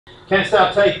Canst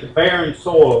thou take the barren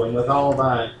soil, and with all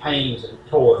thy pains and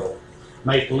toil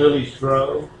make lilies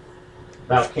grow?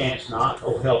 Thou canst not,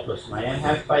 O helpless man.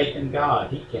 Have faith in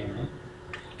God, He can.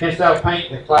 Canst thou paint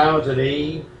the clouds at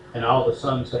eve, and all the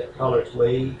sunset colors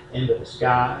weave into the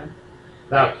sky?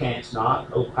 Thou canst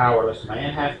not, O powerless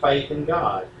man. Have faith in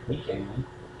God, He can.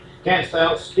 Canst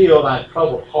thou still thy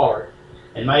troubled heart,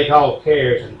 and make all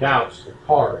cares and doubts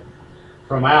depart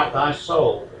from out thy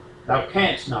soul? Thou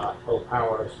canst not, O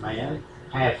powerless man.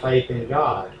 Have faith in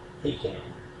God, He can.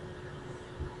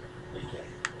 He can.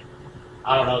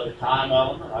 I don't know the time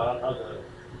element, I don't know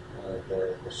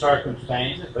the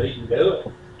circumstances, but He can do it.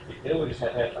 He can do it. We just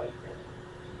have to have faith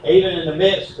in it. Even in the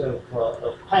midst of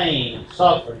pain and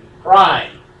suffering and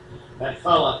crying, that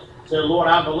fella said, Lord,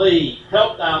 I believe,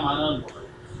 help thou mine unbelief.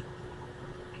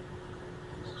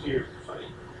 It's tears of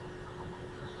faith.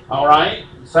 All right.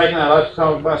 Second, I'd like to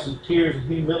talk about some tears of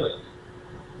humility.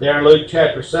 There in Luke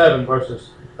chapter 7, verses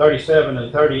 37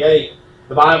 and 38,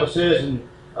 the Bible says, and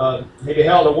he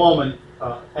beheld a woman,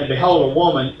 and behold, a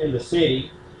woman in the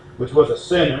city, which was a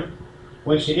sinner,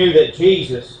 when she knew that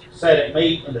Jesus sat at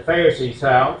meat in the Pharisee's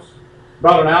house,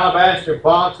 brought an alabaster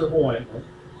box of ointment,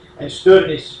 and stood at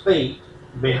his feet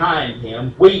behind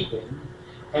him, weeping,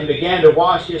 and began to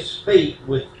wash his feet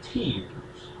with tears,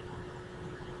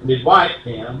 and did wipe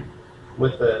them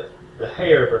with the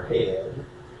hair of her head,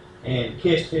 and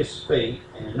kissed his feet,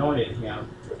 and anointed him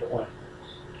with the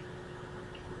ointments.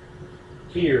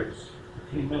 Tears of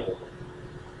humility.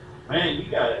 Man, you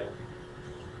gotta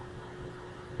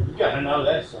know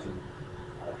that's some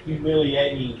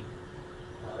humiliating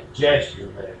gesture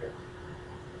there.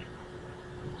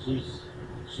 She's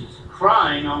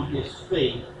crying on his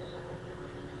feet,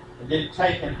 and then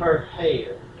taking her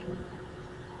hair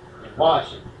and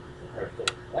washing her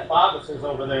feet. That Bible says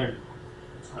over there in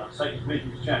 2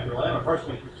 Corinthians chapter 11, or 1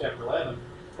 Corinthians chapter 11,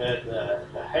 that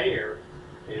the hair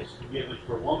is given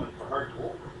for a woman for her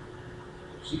glory.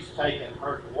 She's taken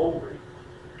her glory,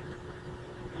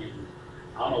 and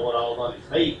I don't know what all on his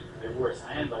feet. They wore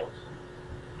sandals,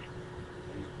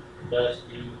 and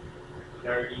dusty,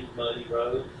 dirty, muddy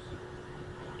roads.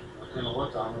 I don't know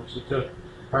what's on them. She took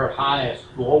her highest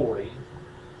glory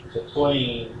to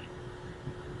clean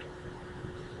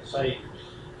the Savior's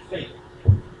feet.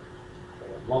 The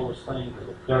lowest things are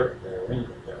the dirt there, in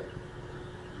the dirt.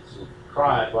 And she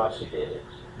cried while she did it,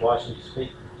 washing his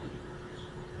feet with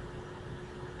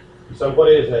tears. So what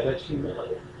is that? That's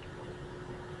humility.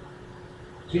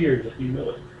 Tears of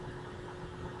humility.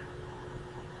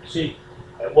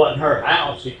 It wasn't her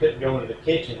house. She couldn't go into the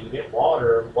kitchen and get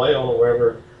water or well or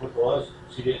wherever it was.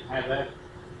 She didn't have that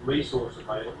resource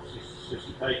available. So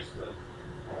she takes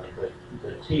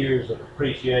the tears of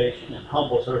appreciation and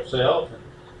humbles herself and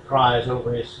cries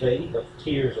over his feet of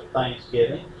tears of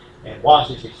thanksgiving and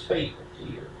washes his feet with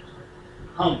tears.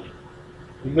 Humble.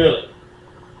 Humility.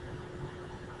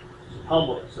 She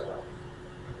humbled herself.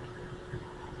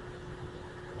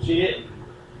 She didn't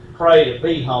pray to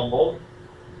be humbled.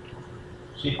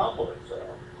 She humbled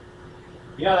herself.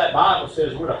 You know, that Bible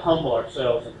says we're to humble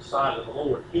ourselves in the sight of the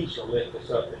Lord. He shall lift us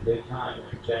up in due time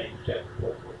in James chapter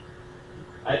 4.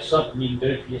 That's something you can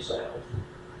do for yourself.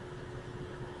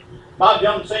 Bob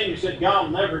Jones Sr. said God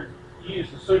will never use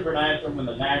the supernatural when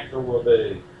the natural will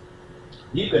do.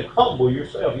 You can humble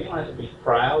yourself. You don't have to be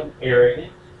proud and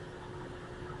arrogant.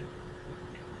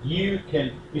 You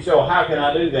say, well, how can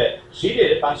I do that? She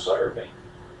did it by serving.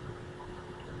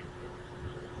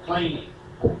 Cleaning.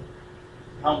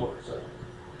 Humble herself.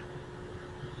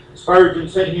 Spurgeon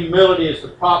said humility is the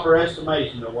proper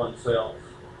estimation of oneself.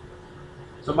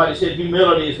 Somebody said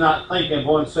humility is not thinking of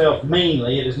oneself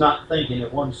meanly. It is not thinking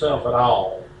of oneself at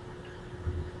all.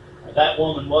 That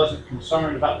woman wasn't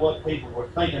concerned about what people were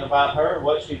thinking about her,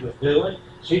 what she was doing.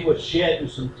 She was shedding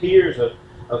some tears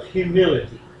of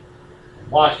humility,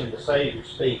 washing the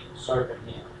Savior's feet and serving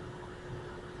Him.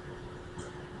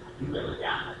 Humility.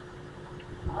 I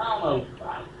don't know.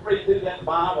 I read through that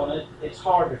Bible, and it's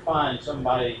hard to find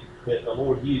somebody that the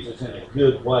Lord uses in a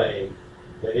good way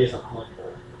that isn't humble.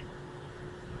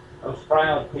 Those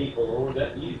proud people, the Lord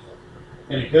doesn't use them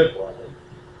in a good way.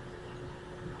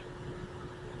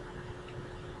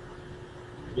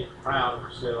 We get proud of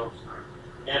ourselves and our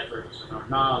efforts and our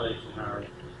knowledge and our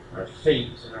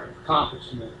feats and our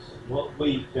accomplishments and what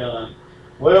we've done.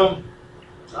 Well,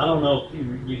 I don't know if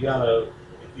you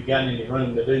got any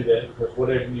room to do that, because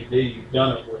whatever you do, you've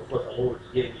done it with what the Lord's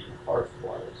given you in the first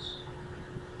place.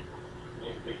 You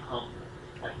need to be humble.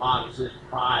 That Bible says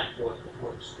pride goeth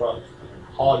before destruction and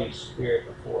haughty spirit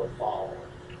before a fall.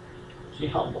 She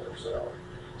humbled herself.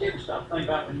 Did you ever stop thinking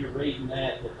about when you're reading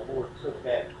that the Lord took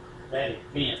that event,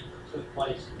 took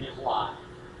place in his life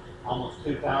almost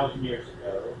 2,000 years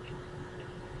ago.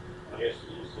 I guess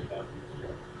it is 2,000 years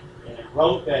ago. And it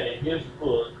wrote that in his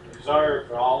book, reserved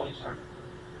for all eternity.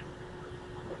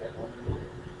 Look at one minute.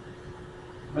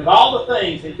 With all the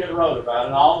things he could have wrote about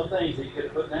and all the things he could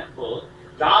have put in that book,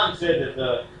 John said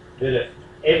that if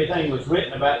everything was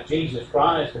written about Jesus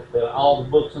Christ, that all the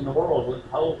books in the world wouldn't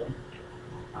hold them.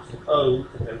 I suppose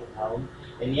that they wouldn't hold them.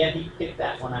 And yet he picked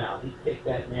that one out. He picked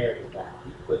that narrative out.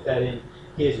 He put that in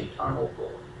his eternal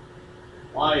book.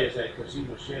 Why is that? Because he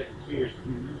was shedding tears of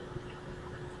humility.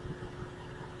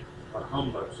 Or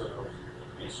humble ourselves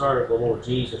and serve the Lord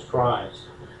Jesus Christ.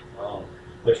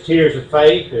 There's tears of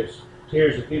faith. There's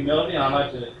tears of humility. And I'd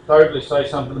like to thirdly say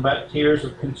something about tears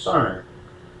of concern.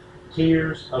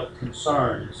 Tears of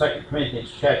concern. In 2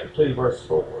 Corinthians chapter 2, verse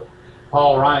 4,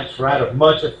 Paul writes, "For out of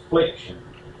much affliction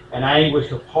and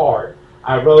anguish of heart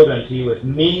I wrote unto you with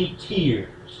many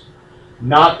tears,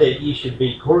 not that ye should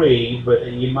be grieved, but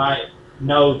that ye might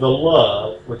know the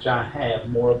love which I have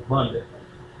more abundantly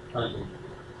unto you."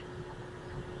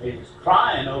 He was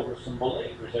crying over some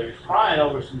believers. He was crying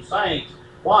over some saints.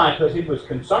 Why? Because he was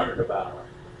concerned about them.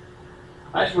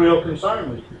 That's real concern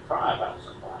when you can cry about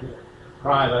somebody, or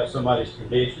cry about somebody's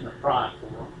condition, or cry for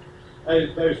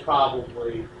them. There's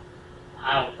probably,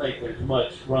 I don't think there's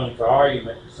much room for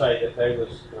argument to say that they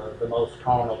was the most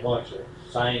carnal bunch of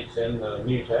saints in the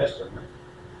New Testament.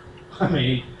 I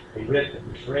mean, he ripped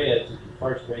them to shreds in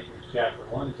 1 Corinthians chapter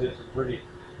 1. He said some pretty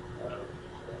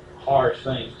harsh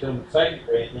things to them in 2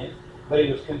 Corinthians, but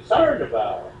he was concerned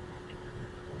about them.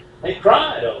 He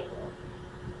cried over them.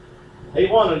 He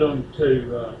wanted them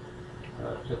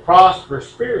to prosper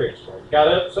spiritually. He got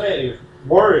upset. He was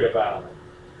worried about them.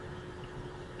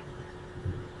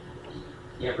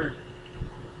 You ever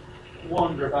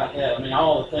wonder about that? I mean,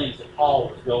 all the things that Paul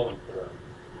was going through.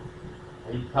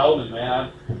 He told him,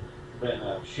 man, I've been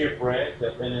shipwrecked.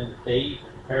 I've been in the thief,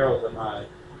 and perils of my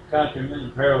countrymen,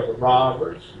 and perils of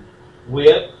robbers, and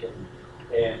whipped,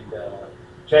 and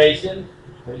chastened.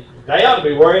 They ought to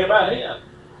be worried about him.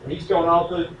 He's going all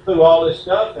through all this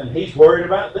stuff, and he's worried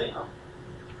about them.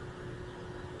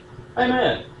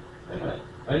 Amen. Amen.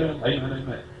 Amen. Amen.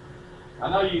 Amen. I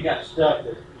know you got stuff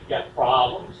that you got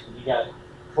problems, and you got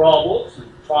troubles,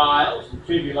 and trials, and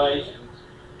tribulations.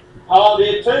 Paul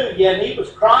did too, yet he was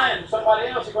crying for somebody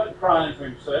else. He wasn't crying for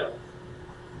himself.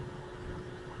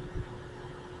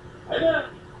 Amen.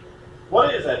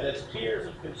 What is that? That's tears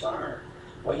of concern.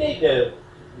 We need to,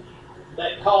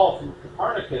 that call from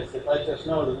Copernicus that lets us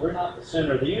know that we're not the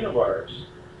center of the universe.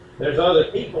 There's other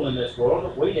people in this world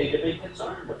that we need to be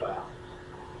concerned about.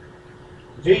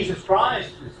 Jesus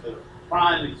Christ is the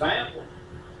prime example.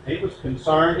 He was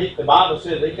concerned. The Bible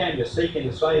says he came to seek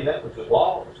and to save that which was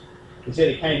lost. He said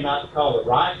he came not to call the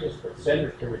righteous, but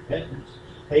sinners to repentance.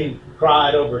 He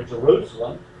cried over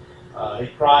Jerusalem. He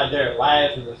cried there at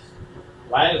Lazarus.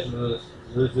 Well,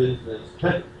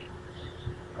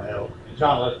 in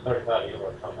John 11:35, you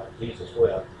know talking about Jesus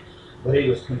wept. But he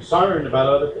was concerned about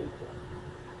other people.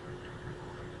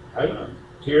 Amen.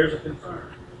 Tears of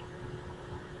concern.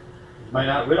 You may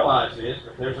not realize this,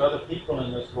 but there's other people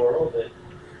in this world that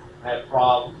have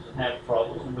problems and have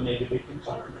troubles, and we need to be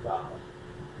concerned about them.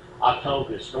 I've told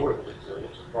this story, but it's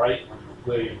a great one.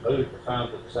 William Booth, the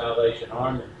founder of the Salvation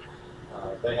Army,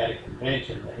 they had a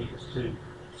convention that he was too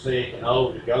sick and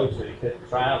old to go to. He couldn't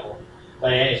travel.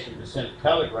 They asked him to send a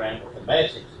telegram with a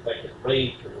message that they could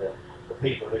read to the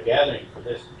people that are gathering for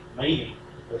this meeting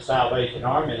of the Salvation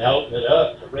Army, and they opened it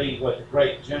up to read what the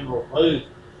great General Booth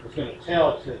was going to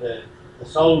tell to the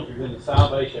soldiers in the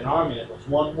Salvation Army. It was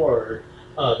one word: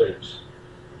 others.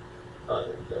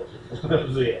 Others. That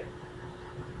was it.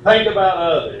 Think about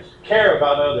others. Care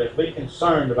about others. Be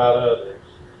concerned about others.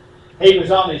 He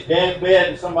was on his deathbed,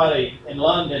 and somebody in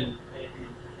London,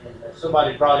 and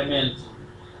somebody brought him in,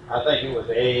 I think it was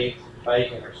eggs,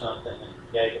 bacon or something, and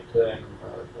gave it to him.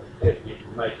 He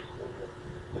couldn't make it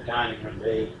to the dining room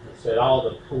to eat. He said, all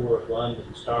the poor of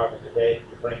London starving to death,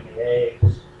 you bring me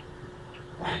eggs.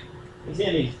 He's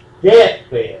in his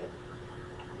deathbed.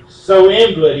 So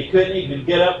invalid he couldn't even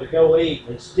get up to go eat.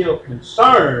 He's still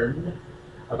concerned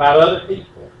about other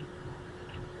people.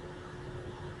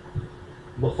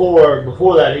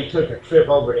 Before that, he took a trip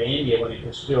over to India when he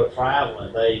was still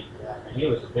traveling. He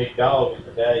was a big dog in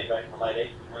the day, back in the late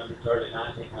 1800s, early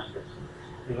 1900s.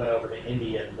 He went over to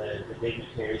India, and the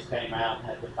dignitaries came out and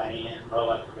had the band,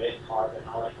 roll out the red carpet, and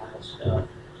all that kind of stuff.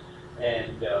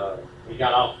 And he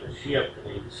got off the ship that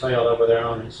he sailed over there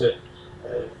on, and said,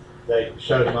 they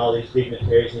showed him all these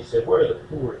dignitaries, and he said, "Where are the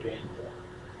poor of India?"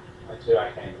 That's who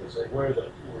I came to. He said, "Where are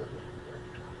the poor of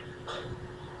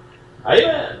India?"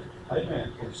 Amen.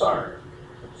 Amen. Concern.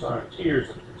 Concern. Tears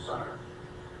of concern.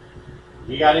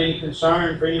 You got any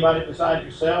concern for anybody besides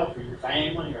yourself or your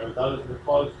family or those that are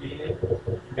close to you?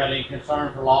 Got any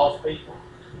concern for lost people?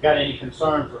 Got any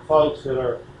concern for folks that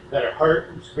are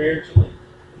hurting spiritually?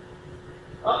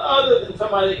 Other than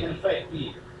somebody that can affect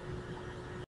you.